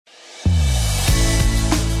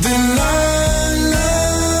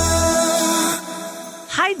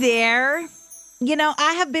there. You know,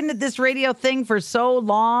 I have been at this radio thing for so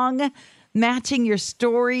long, matching your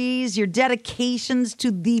stories, your dedications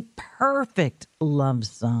to the perfect love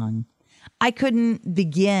song. I couldn't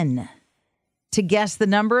begin to guess the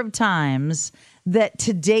number of times that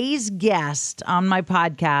today's guest on my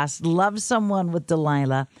podcast, Love Someone with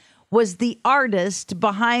Delilah, was the artist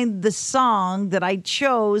behind the song that I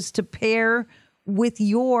chose to pair with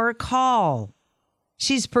your call.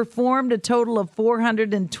 She's performed a total of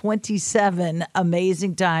 427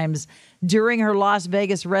 amazing times during her Las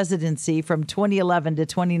Vegas residency from 2011 to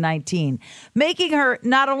 2019, making her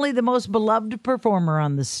not only the most beloved performer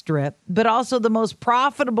on the Strip, but also the most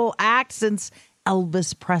profitable act since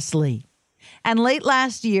Elvis Presley. And late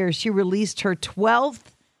last year, she released her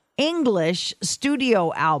 12th English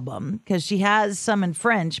studio album, because she has some in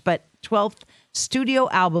French, but 12th studio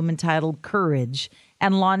album entitled Courage,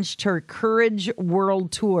 and launched her Courage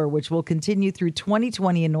World Tour, which will continue through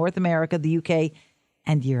 2020 in North America, the UK,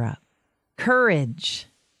 and Europe. Courage.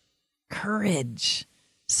 Courage.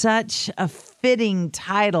 Such a fitting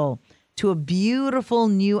title to a beautiful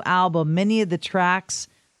new album. Many of the tracks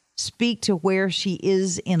speak to where she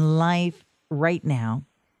is in life right now.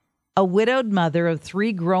 A widowed mother of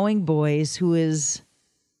 3 growing boys who is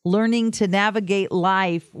learning to navigate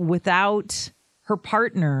life without her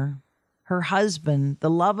partner, her husband, the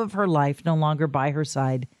love of her life, no longer by her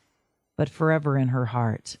side, but forever in her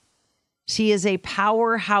heart. She is a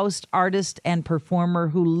powerhouse artist and performer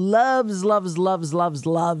who loves. If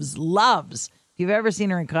you've ever seen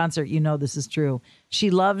her in concert, you know this is true. She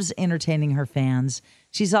loves entertaining her fans.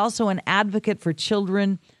 She's also an advocate for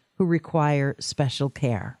children who require special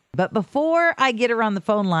care. But before I get her on the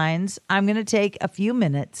phone lines, I'm going to take a few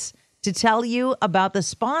minutes to tell you about the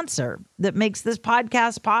sponsor that makes this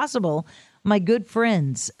podcast possible, my good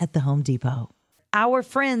friends at the Home Depot. Our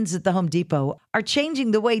friends at the Home Depot are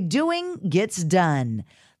changing the way doing gets done.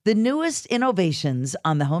 The newest innovations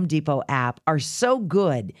on the Home Depot app are so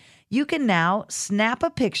good, you can now snap a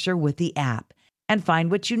picture with the app and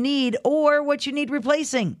find what you need or what you need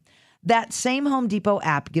replacing. That same Home Depot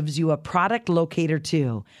app gives you a product locator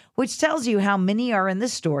too, which tells you how many are in the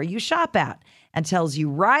store you shop at and tells you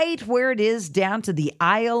right where it is down to the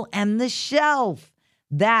aisle and the shelf.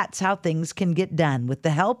 That's how things can get done with the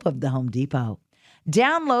help of the Home Depot.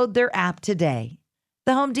 Download their app today.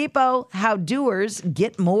 The Home Depot, how doers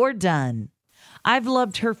get more done. I've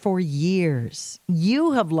loved her for years.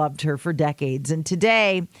 You have loved her for decades. And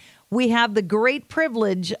today, we have the great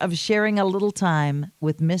privilege of sharing a little time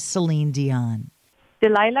with Miss Celine Dion.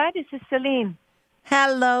 Delilah, this is Celine.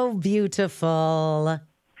 Hello, beautiful.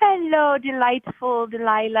 Hello, delightful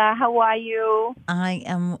Delilah. How are you? I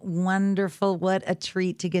am wonderful. What a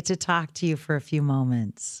treat to get to talk to you for a few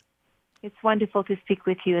moments. It's wonderful to speak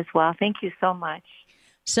with you as well. Thank you so much.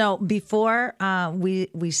 So before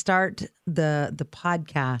we start the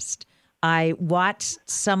podcast, I watched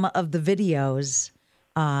some of the videos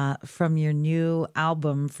from your new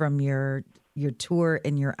album, from your tour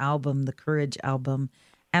and your album, the Courage album,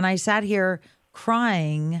 and I sat here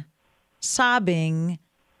crying, sobbing,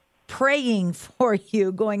 praying for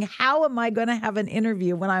you, going, how am I going to have an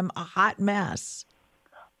interview when I'm a hot mess?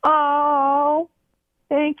 Oh,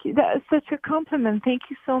 thank you. That is such a compliment. Thank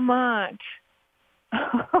you so much.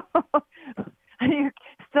 Are you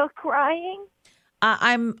still crying?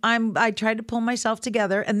 I tried to pull myself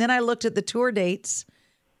together, and then I looked at the tour dates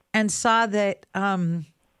and saw that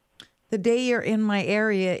the day you're in my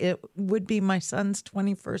area, it would be my son's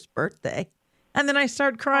 21st birthday. And then I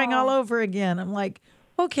started crying all over again. I'm like,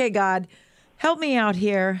 okay, God, help me out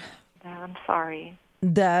here. I'm sorry.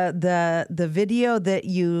 The video that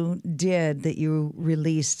you did, that you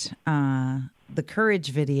released, the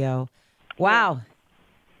Courage video, wow.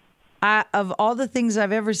 Of all the things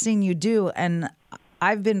I've ever seen you do, and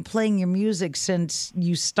I've been playing your music since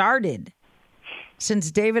you started, since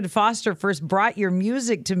David Foster first brought your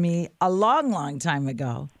music to me a long time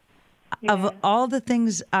ago. Yeah. Of all the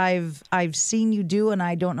things I've seen you do, and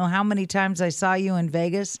I don't know how many times I saw you in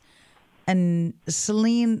Vegas, and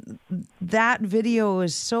Celine, that video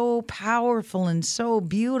is so powerful and so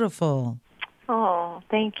beautiful. Oh,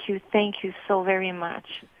 thank you. Thank you so very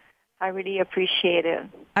much. I really appreciate it.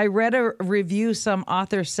 I read a review. Some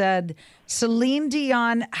author said Celine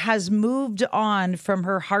Dion has moved on from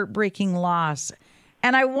her heartbreaking loss.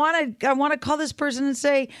 And I want to call this person and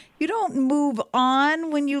say, you don't move on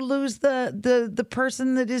when you lose the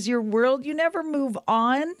person that is your world. You never move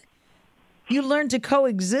on. You learn to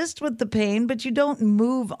coexist with the pain, but you don't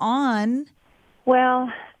move on.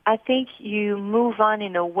 Well, I think you move on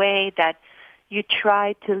in a way that you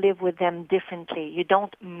try to live with them differently. You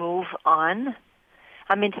don't move on.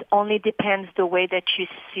 I mean, it only depends the way that you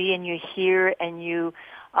see and you hear and you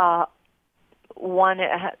want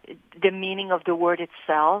the meaning of the word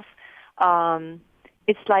itself.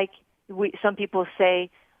 It's like some people say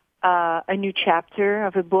a new chapter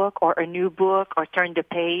of a book or a new book or turn the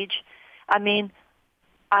page. I mean,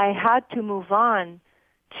 I had to move on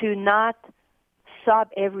to not sob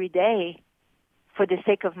every day for the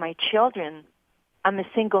sake of my children. I'm a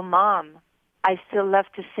single mom. I still love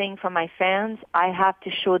to sing for my fans. I have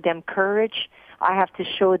to show them courage. I have to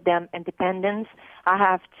show them independence. I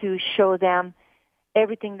have to show them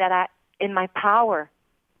everything that in my power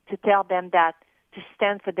to tell them that to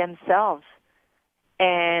stand for themselves.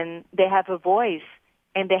 And they have a voice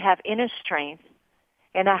and they have inner strength.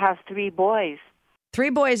 And I have 3 boys.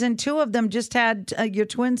 3 boys, and 2 of them just had, your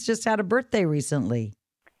twins just had a birthday recently.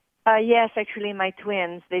 Yes, actually my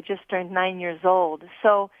twins, they just turned 9 years old.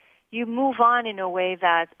 So you move on in a way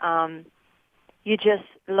that you just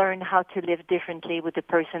learn how to live differently with the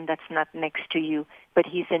person that's not next to you, but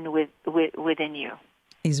he's within you.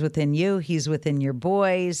 He's within you. He's within your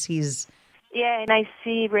boys. Yeah, and I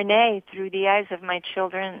see Renee through the eyes of my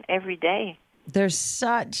children every day. They're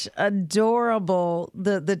such adorable.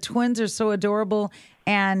 The twins are so adorable.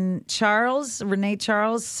 And Renee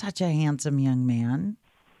Charles, such a handsome young man.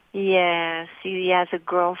 Yes, he has a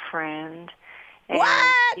girlfriend.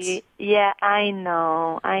 What? Yeah, I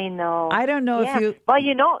know. I don't know if you. Well,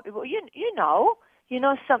 you know,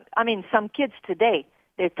 some kids today,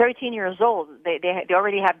 they're 13 years old. They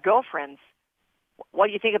already have girlfriends. What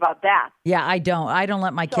do you think about that? Yeah, I don't. I don't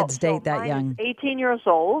let my kids date that young. 18 years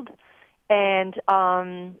old, and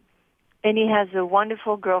he has a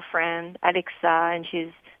wonderful girlfriend, Alexa, and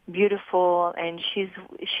she's beautiful, and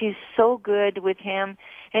she's so good with him,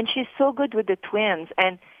 and she's so good with the twins.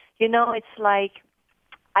 And you know, it's like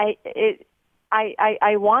I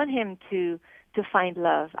want him to find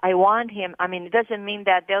love. I want him. I mean, it doesn't mean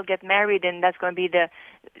that they'll get married and that's going to be they're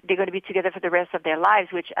going to be together for the rest of their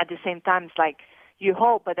lives. Which at the same time is like you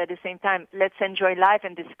hope, but at the same time, let's enjoy life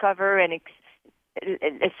and discover and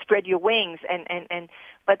spread your wings.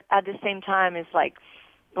 But at the same time, it's like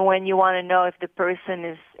when you want to know if the person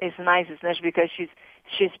is nice, it's not because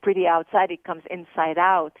she's pretty outside. It comes inside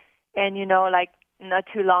out. And you know, like not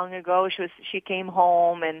too long ago, she came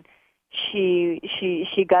home and she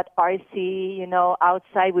got RC, you know,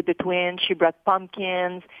 outside with the twins. She brought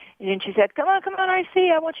pumpkins, and then she said, "Come on,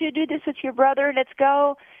 RC, I want you to do this with your brother. Let's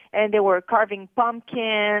go." And they were carving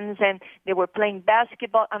pumpkins, and they were playing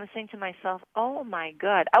basketball. I'm saying to myself, "Oh my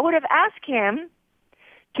God!" I would have asked him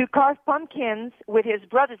to carve pumpkins with his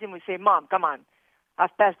brothers, and would say, "Mom, come on.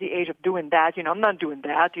 I've passed the age of doing that. You know, I'm not doing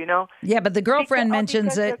that, you know." Yeah, but the girlfriend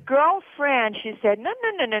mentions it. The girlfriend, she said, no.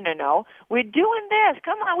 We're doing this.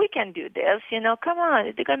 Come on, we can do this. You know, come on.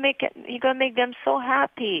 You're going to make them so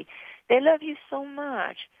happy. They love you so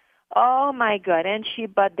much. Oh, my God. And she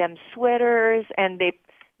bought them sweaters, and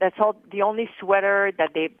that's all the only sweater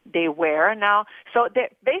that they wear now. So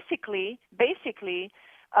basically,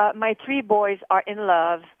 my 3 boys are in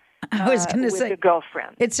love. I was going to say, the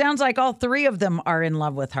girlfriend. It sounds like all 3 of them are in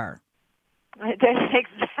love with her.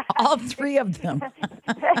 Exactly. All 3 of them.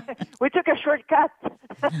 We took a shortcut.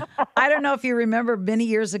 I don't know if you remember, many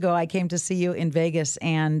years ago, I came to see you in Vegas,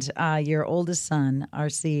 and your oldest son,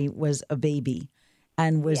 RC, was a baby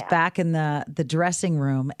and was back in the dressing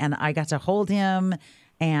room, and I got to hold him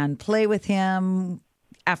and play with him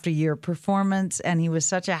after your performance, and he was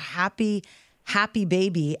such a happy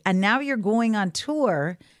baby. And now you're going on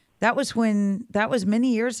tour. That was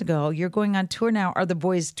many years ago. You're going on tour now. Are the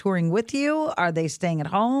boys touring with you? Are they staying at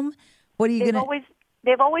home? What are you going to...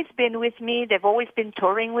 They've always been with me. They've always been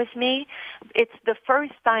touring with me. It's the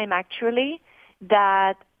first time, actually,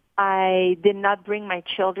 that I did not bring my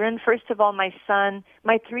children. First of all, my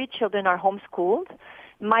 3 children are homeschooled.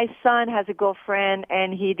 My son has a girlfriend,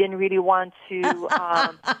 and he didn't really want to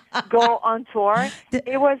go on tour.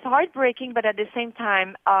 It was heartbreaking, but at the same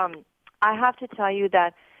time, I have to tell you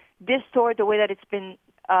that this tour, the way that it's been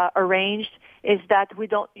arranged, is that we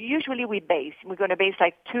base. We're going to base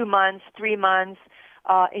like 2 months, 3 months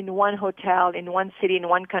in one hotel, in one city, in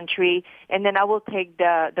one country, and then I will take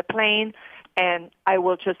the plane, and I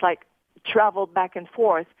will just like travel back and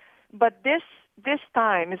forth. But this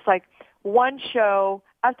time, it's like one show.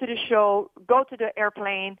 After the show, go to the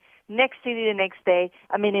airplane, next city the next day.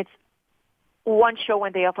 I mean, it's one show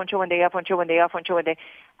one day off, one show one day off, one show one day off, one show one day.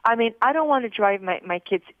 I mean, I don't want to drive my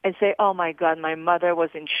kids and say, "Oh, my God, my mother was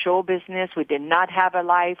in show business. We did not have a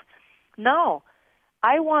life." No.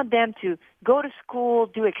 I want them to go to school,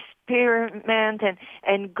 do experiment,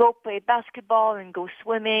 and go play basketball and go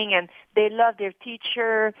swimming, and they love their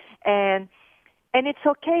teacher, and And it's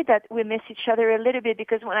okay that we miss each other a little bit,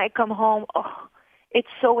 because when I come home, it's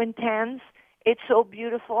so intense. It's so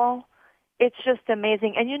beautiful. It's just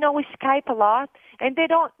amazing. And we Skype a lot, and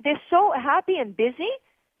they're so happy and busy.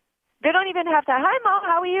 They don't even have to, hi, Mom,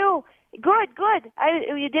 how are you? Good.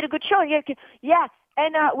 You did a good show. Yeah.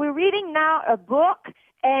 And we're reading now a book,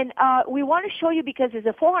 and we want to show you because it's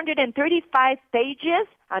 435 pages.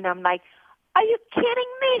 And I'm like, are you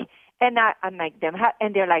kidding me? And I make them,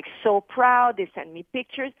 and they're like so proud. They send me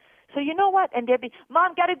pictures. So you know what? And they'll be,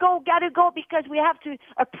 Mom, gotta go, because we have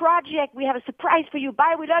a project. We have a surprise for you.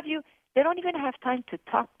 Bye, we love you. They don't even have time to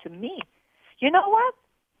talk to me. You know what?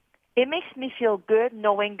 It makes me feel good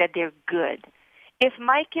knowing that they're good. If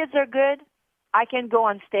my kids are good, I can go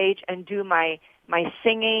on stage and do my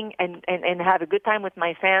singing and have a good time with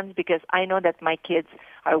my fans, because I know that my kids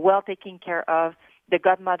are well taken care of. The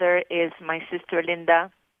godmother is my sister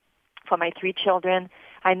Linda for my 3 children.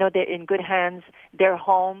 I know they're in good hands. They're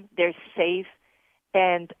home. They're safe.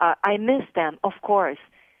 And I miss them, of course.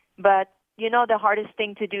 But, the hardest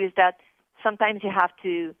thing to do is that sometimes you have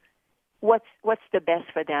to, what's the best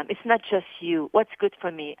for them? It's not just you. What's good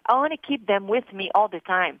for me? I want to keep them with me all the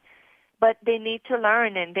time. But they need to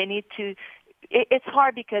learn, and they need to, it's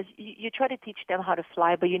hard because you try to teach them how to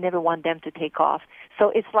fly, but you never want them to take off.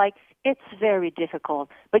 So it's very difficult.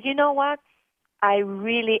 But you know what? I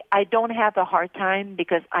don't have a hard time,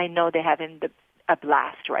 because I know they're having a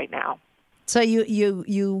blast right now. So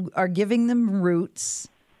you are giving them roots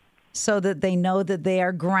so that they know that they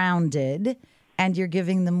are grounded, and you're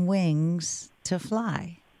giving them wings to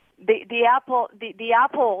fly. The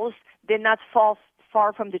apples did not fall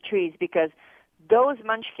far from the trees, because those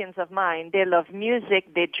munchkins of mine, they love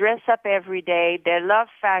music, they dress up every day, they love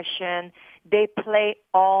fashion, they play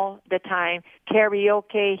all the time.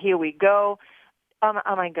 Karaoke, here we go. Oh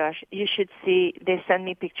my gosh, you should see, they send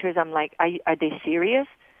me pictures. I'm like, are they serious?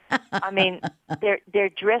 I mean, they're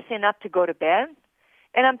dressing up to go to bed.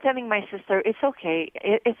 And I'm telling my sister, it's okay.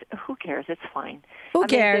 Who cares? It's fine. Who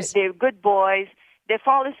cares? They're good boys. They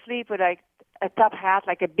fall asleep with like a top hat,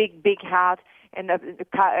 like a big hat, and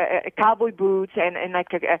a cowboy boots, and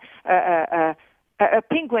like a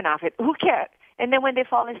penguin outfit. Who cares? And then when they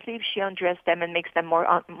fall asleep, she undresses them and makes them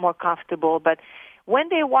more comfortable. But when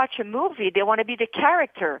they watch a movie, they want to be the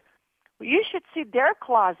character. You should see their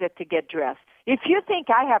closet to get dressed. If you think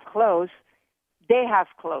I have clothes, they have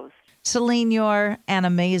clothes. Celine, you're an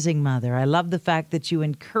amazing mother. I love the fact that you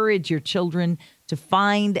encourage your children to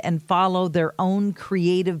find and follow their own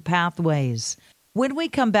creative pathways. When we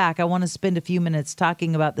come back, I want to spend a few minutes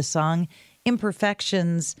talking about the song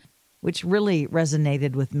Imperfections, which really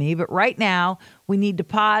resonated with me. But right now, we need to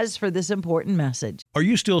pause for this important message. Are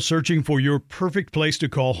you still searching for your perfect place to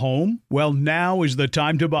call home? Well, now is the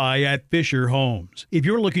time to buy at Fisher Homes. If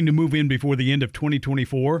you're looking to move in before the end of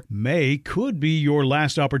 2024, May could be your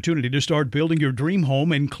last opportunity to start building your dream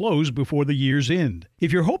home and close before the year's end.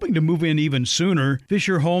 If you're hoping to move in even sooner,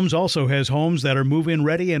 Fisher Homes also has homes that are move-in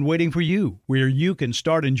ready and waiting for you, where you can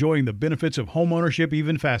start enjoying the benefits of homeownership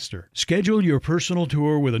even faster. Schedule your personal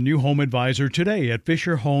tour with a new home advisor today at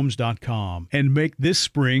FisherHomes.com and make this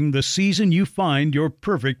spring the season you find your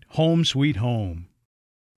perfect home sweet home.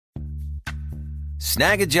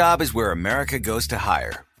 Snag a Job is where America goes to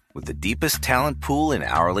hire, with the deepest talent pool in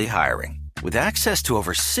hourly hiring. With access to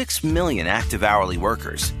over 6 million active hourly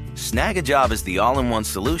workers, Snag a Job is the all-in-one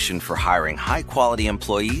solution for hiring high-quality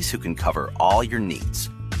employees who can cover all your needs.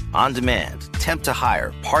 On demand, temp to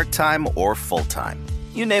hire, part-time or full-time.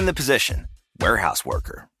 You name the position. Warehouse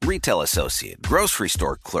worker, retail associate, grocery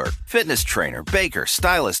store clerk, fitness trainer, baker,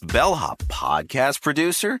 stylist, bellhop, podcast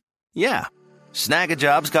producer. Yeah, Snag a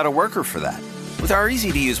Job's got a worker for that. With our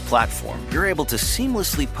easy-to-use platform, you're able to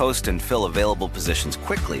seamlessly post and fill available positions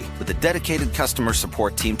quickly with a dedicated customer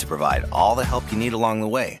support team to provide all the help you need along the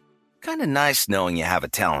way. Kind of nice knowing you have a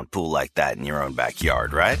talent pool like that in your own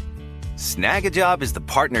backyard, right? Snag a Job is the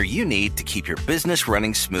partner you need to keep your business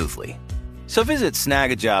running smoothly. So visit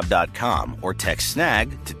snagajob.com or text snag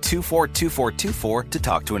to 242424 to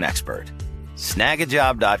talk to an expert.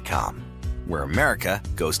 Snagajob.com, where America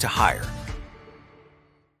goes to hire.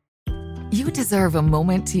 You deserve a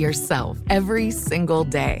moment to yourself every single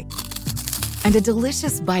day. And a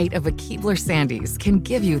delicious bite of a Keebler Sandies can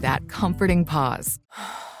give you that comforting pause.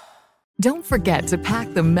 Don't forget to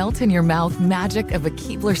pack the melt-in-your-mouth magic of a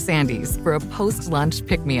Keebler Sandies for a post-lunch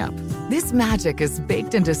pick-me-up. This magic is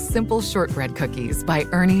baked into simple shortbread cookies by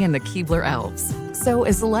Ernie and the Keebler Elves. So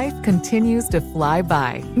as life continues to fly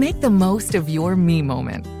by, make the most of your me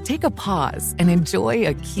moment. Take a pause and enjoy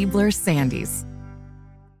a Keebler Sandies.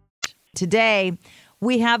 Today,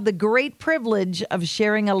 we have the great privilege of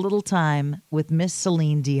sharing a little time with Miss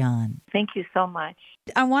Celine Dion. Thank you so much.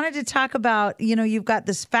 I wanted to talk about, you've got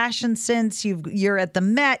this fashion sense. You're at the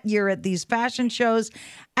Met, you're at these fashion shows,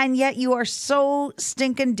 and yet you are so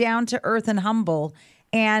stinking down to earth and humble.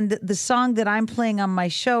 And the song that I'm playing on my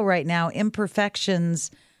show right now, Imperfections,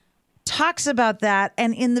 talks about that.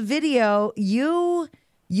 And in the video, you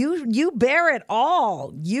bear it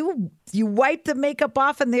all. You wipe the makeup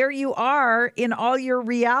off, and there you are in all your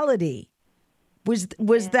reality. Was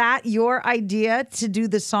that your idea to do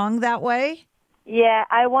the song that way? Yeah,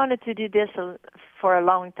 I wanted to do this for a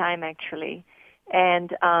long time, actually.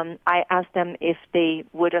 And I asked them if they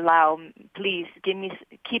would allow, please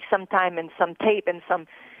keep some time and some tape and some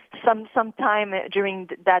time during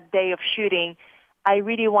that day of shooting. I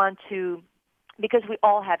really want to, because we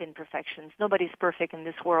all have imperfections. Nobody's perfect in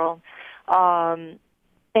this world. And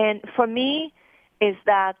for me, is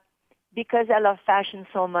that because I love fashion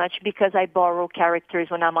so much, because I borrow characters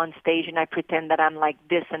when I'm on stage and I pretend that I'm like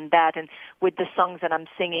this and that, and with the songs that I'm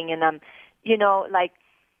singing, and I'm,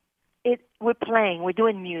 we're playing, we're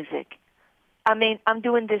doing music. I mean, I'm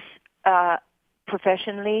doing this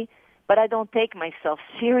professionally, but I don't take myself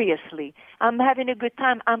seriously. I'm having a good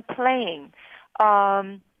time. I'm playing.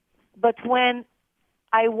 But when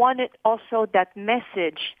I wanted also that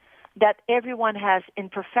message that everyone has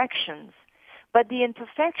imperfections, but the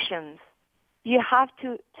imperfections, you have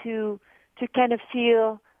to kind of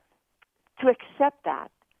feel, to accept that,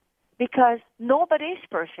 because nobody is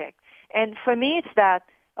perfect. And for me, it's that,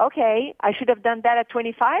 okay, I should have done that at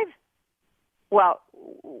 25. Well,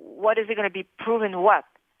 what is it going to be proven what?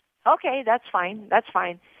 Okay, that's fine.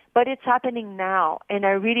 But it's happening now, and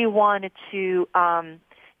I really wanted to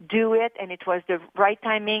do it, and it was the right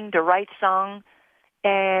timing, the right song,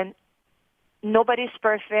 and nobody's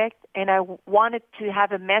perfect, and I wanted to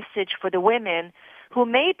have a message for the women who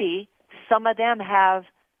maybe some of them have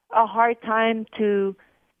a hard time to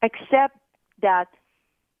accept that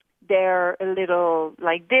they're a little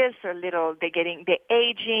like this, or they're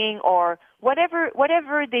aging, or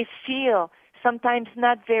whatever they feel, sometimes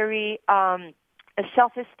not very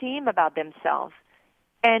self-esteem about themselves.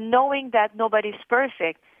 And knowing that nobody's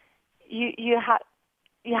perfect, you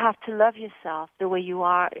have to love yourself the way you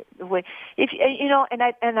are.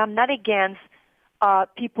 And I'm not against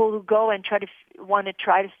people who go and want to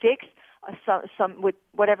try to fix some with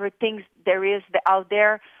whatever things there is out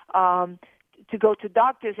there, to go to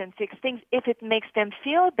doctors and fix things if it makes them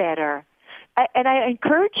feel better. And I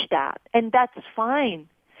encourage that, and that's fine.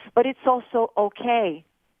 But it's also okay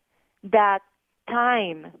that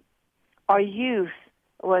time, our youth,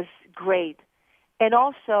 was great. And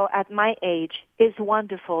also, at my age, is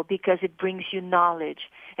wonderful because it brings you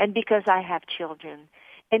knowledge, and because I have children.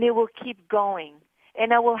 And it will keep going.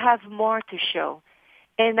 And I will have more to show.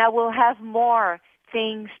 And I will have more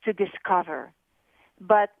things to discover.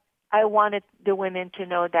 But I wanted the women to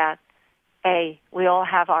know that, hey, we all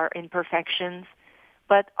have our imperfections.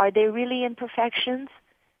 But are they really imperfections?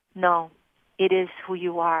 No, it is who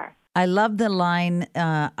you are. I love the line,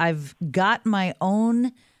 I've got my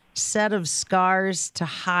own set of scars to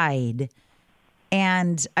hide.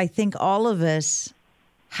 And I think all of us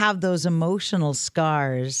have those emotional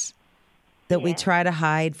scars that we try to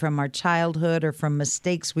hide from our childhood, or from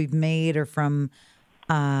mistakes we've made, or from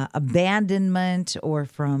abandonment, or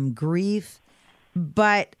from grief.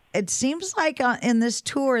 But it seems like in this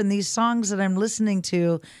tour, in these songs that I'm listening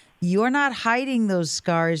to, you're not hiding those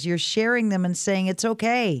scars. You're sharing them and saying, it's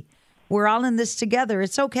okay. We're all in this together.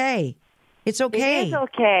 It's okay. It's okay. It is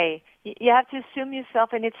okay. You have to assume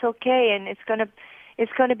yourself, and it's okay, and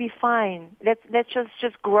it's gonna be fine. Let's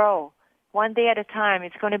just grow one day at a time.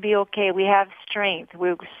 It's gonna be okay. We have strength.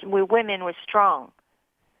 We're women. We're strong.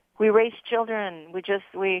 We raise children.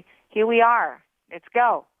 Here we are. Let's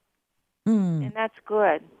go. And that's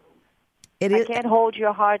good. I can't hold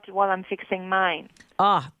your heart while I'm fixing mine.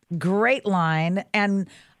 Great line. And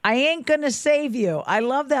I ain't going to save you. I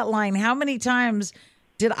love that line. How many times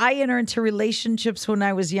did I enter into relationships when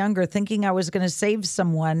I was younger thinking I was going to save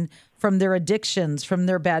someone from their addictions, from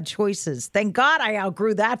their bad choices? Thank God I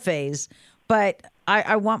outgrew that phase. But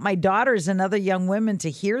I want my daughters and other young women to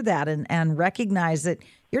hear that and recognize that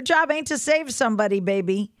your job ain't to save somebody,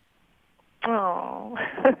 baby. Oh.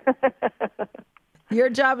 Your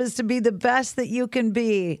job is to be the best that you can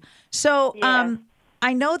be. So,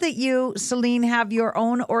 I know that you, Celine, have your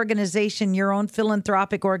own organization, your own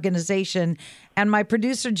philanthropic organization. And my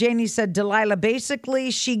producer, Janie, said, Delilah, basically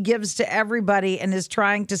she gives to everybody and is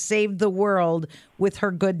trying to save the world with her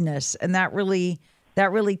goodness. And that really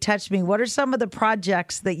touched me. What are some of the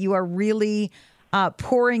projects that you are really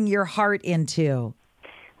pouring your heart into?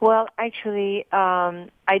 Well, actually,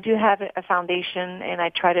 I do have a foundation, and I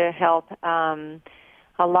try to help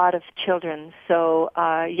a lot of children. So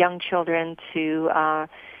young children to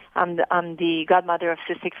I'm the godmother of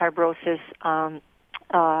cystic fibrosis.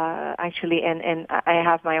 Actually, and I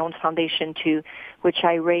have my own foundation too, which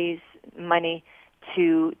I raise money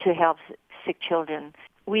to help sick children.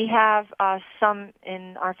 We have some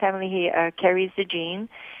in our family. He carries the gene,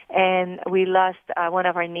 and we lost one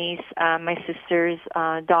of our niece, my sister's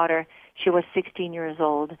daughter. She was 16 years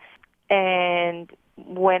old, and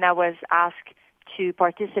when I was asked to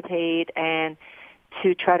participate and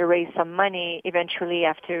to try to raise some money, eventually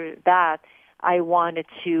after that, I wanted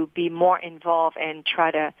to be more involved and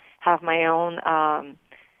try to have my own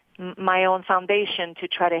foundation to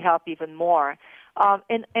try to help even more.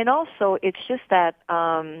 And also, it's just that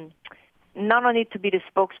not only to be the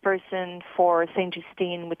spokesperson for Saint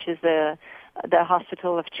Justine, which is the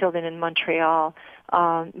hospital of children in Montreal,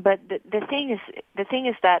 but the thing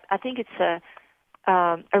is that I think it's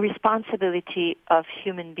a responsibility of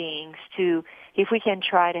human beings to, if we can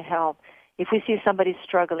try to help, if we see somebody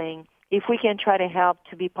struggling, if we can try to help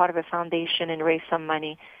to be part of a foundation and raise some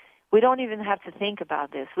money. We don't even have to think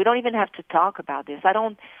about this. We don't even have to talk about this. I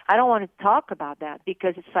don't want to talk about that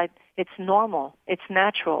because it's like, it's normal. It's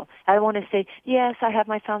natural. I want to say, yes, I have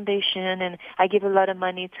my foundation and I give a lot of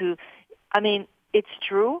money to, I mean, it's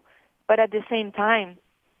true, but at the same time,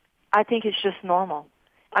 I think it's just normal.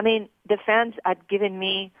 I mean, the fans had given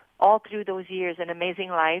me all through those years an amazing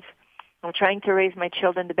life. I'm trying to raise my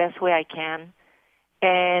children the best way I can.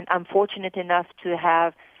 And I'm fortunate enough to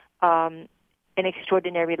have an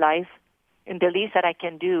extraordinary life, and the least that I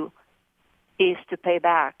can do is to pay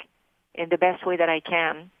back in the best way that I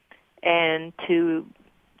can, and to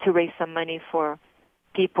raise some money for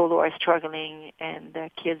people who are struggling and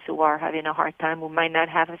kids who are having a hard time, who might not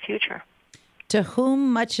have a future. To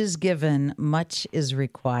whom much is given, much is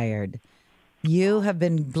required. You have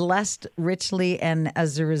been blessed richly, and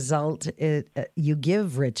as a result, you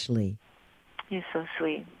give richly. You're so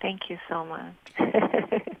sweet. Thank you so much.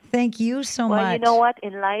 Thank you so much. Well, you know what?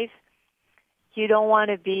 In life, you don't want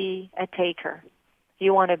to be a taker.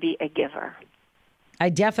 You want to be a giver. I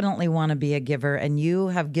definitely want to be a giver, and you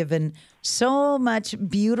have given so much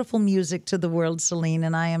beautiful music to the world, Celine,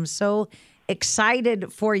 and I am so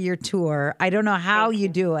excited for your tour. I don't know how you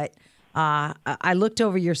do it. I looked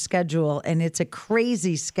over your schedule, and it's a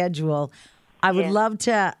crazy schedule. I would love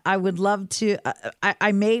to.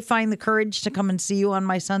 I may find the courage to come and see you on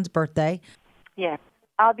my son's birthday. Yeah.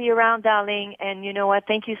 I'll be around, darling. And you know what?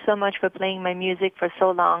 Thank you so much for playing my music for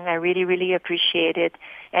so long. I really, really appreciate it.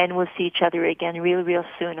 And we'll see each other again real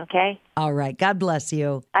soon, okay? All right. God bless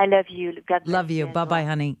you. I love you. God bless you. Love you. Bye-bye,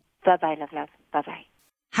 honey. Bye-bye, love. Bye-bye.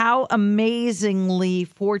 How amazingly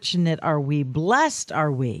fortunate are we, blessed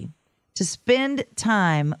are we, to spend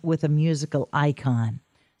time with a musical icon.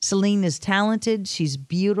 Celine is talented, she's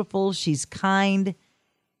beautiful, she's kind,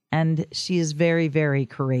 and she is very, very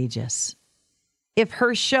courageous. If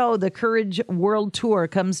her show, the Courage World Tour,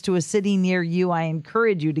 comes to a city near you, I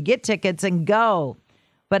encourage you to get tickets and go.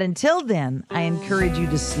 But until then, I encourage you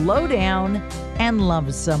to slow down and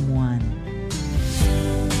love someone.